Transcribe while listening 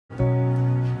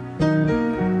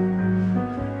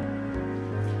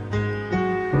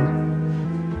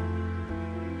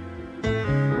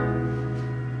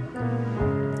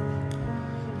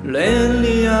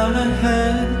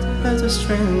the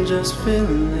strangest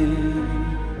feeling,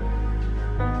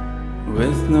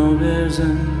 with no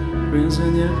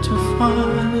reason yet to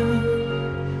find.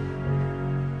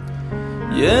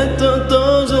 Yet the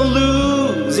thoughts of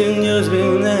losing you's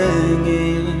been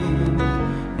hanging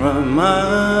round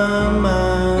my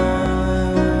mind.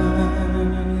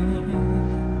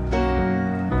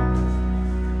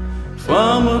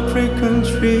 From a pretty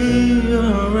country,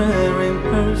 you're wearing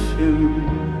perfume.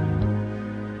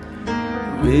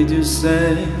 Would you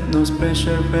say no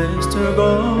special place to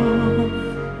go?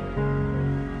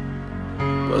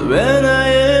 But when I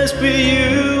ask for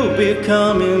you, be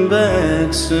coming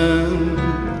back soon,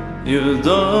 you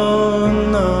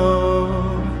don't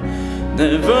know,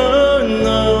 never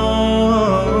know.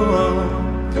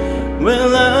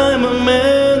 Well, I'm a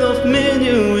man of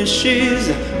many wishes,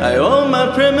 I owe my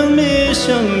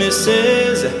premonition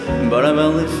misses, but I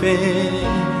barely feel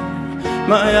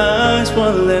my eyes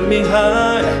won't let me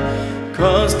hide,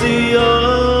 'cause the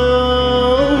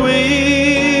always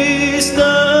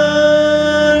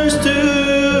starts to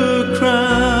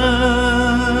cry,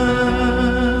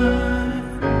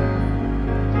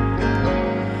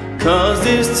 'cause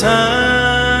this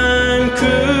time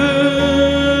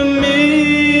could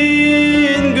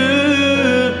mean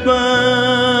goodbye.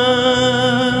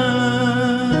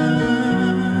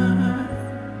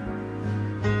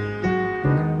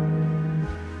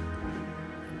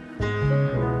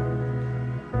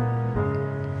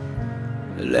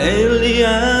 Lately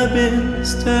I've been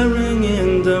staring in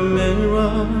the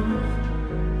mirror,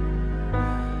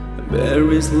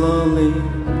 very slowly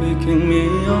picking me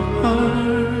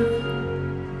apart,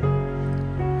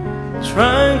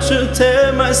 trying to tell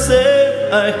myself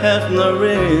I have no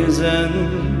reason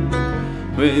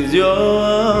with your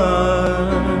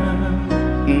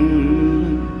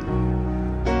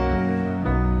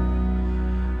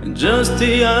Just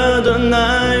the other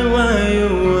night while you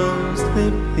were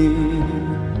sleeping,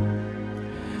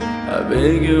 I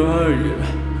beg you, heard you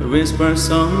whisper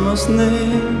someone's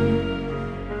name.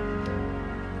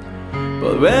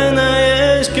 But when I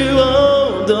ask you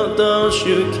all the thoughts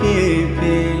you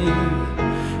keeping,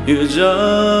 you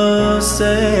just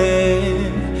say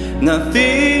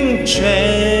nothing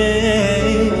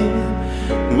changed.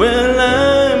 Well,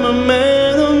 I'm a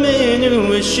man of many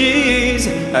wishes,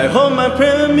 I hope my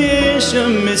premonition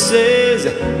misses,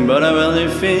 but I really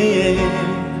feel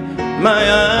my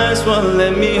eyes won't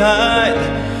let me hide,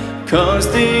 'cause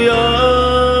the always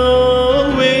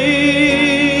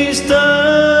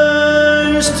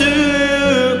starts to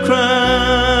cry,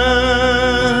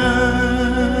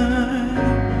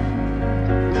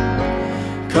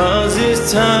 'cause it's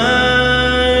time